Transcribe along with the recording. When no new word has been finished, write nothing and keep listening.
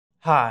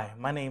Hi,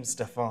 my name's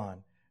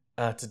Stefan.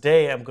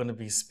 Today I'm going to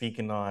be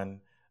speaking on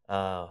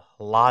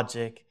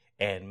logic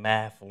and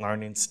math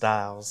learning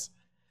styles.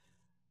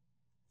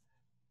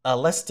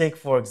 Let's take,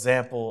 for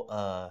example,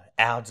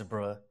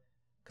 algebra,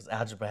 because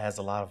algebra has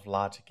a lot of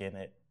logic in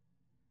it.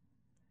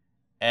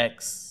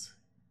 X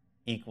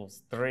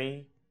equals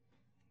 3.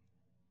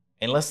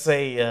 And let's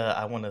say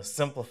I want to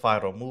simplify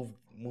it or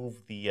move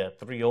the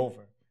 3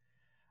 over.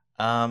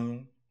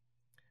 Um,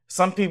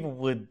 some people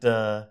would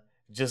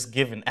just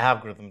give an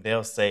algorithm.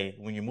 They'll say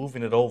when you're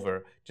moving it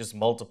over, just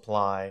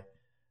multiply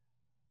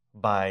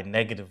by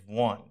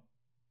 -1.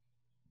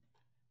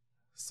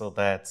 So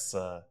that's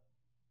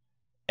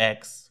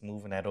x,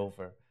 moving that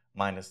over,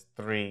 minus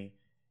 3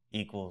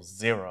 equals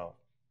 0.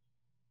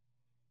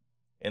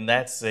 And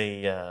that's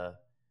a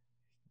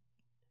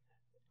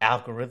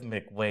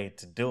algorithmic way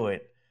to do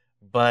it.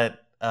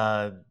 But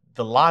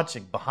the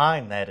logic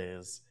behind that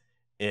is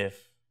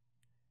if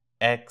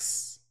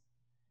x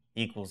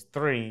equals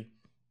 3,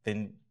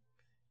 then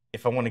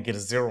if I want to get a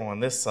 0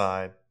 on this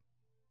side,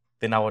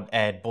 then I would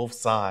add both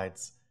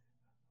sides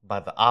by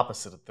the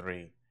opposite of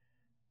 3.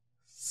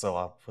 So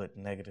I'll put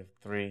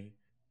 -3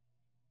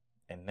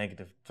 and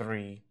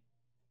 -3.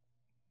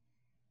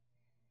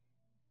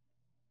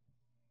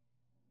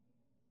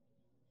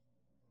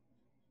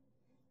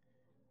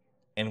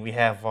 And we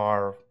have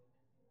our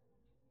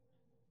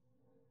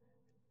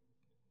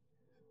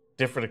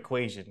different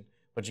equation,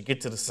 but you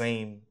get to the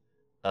same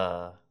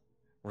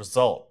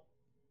result.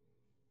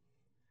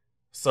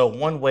 So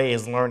one way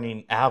is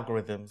learning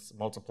algorithms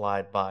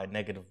multiplied by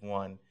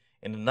 -1,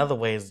 and another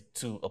way is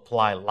to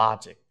apply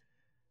logic.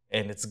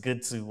 And it's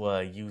good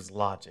to use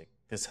logic.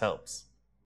 This helps.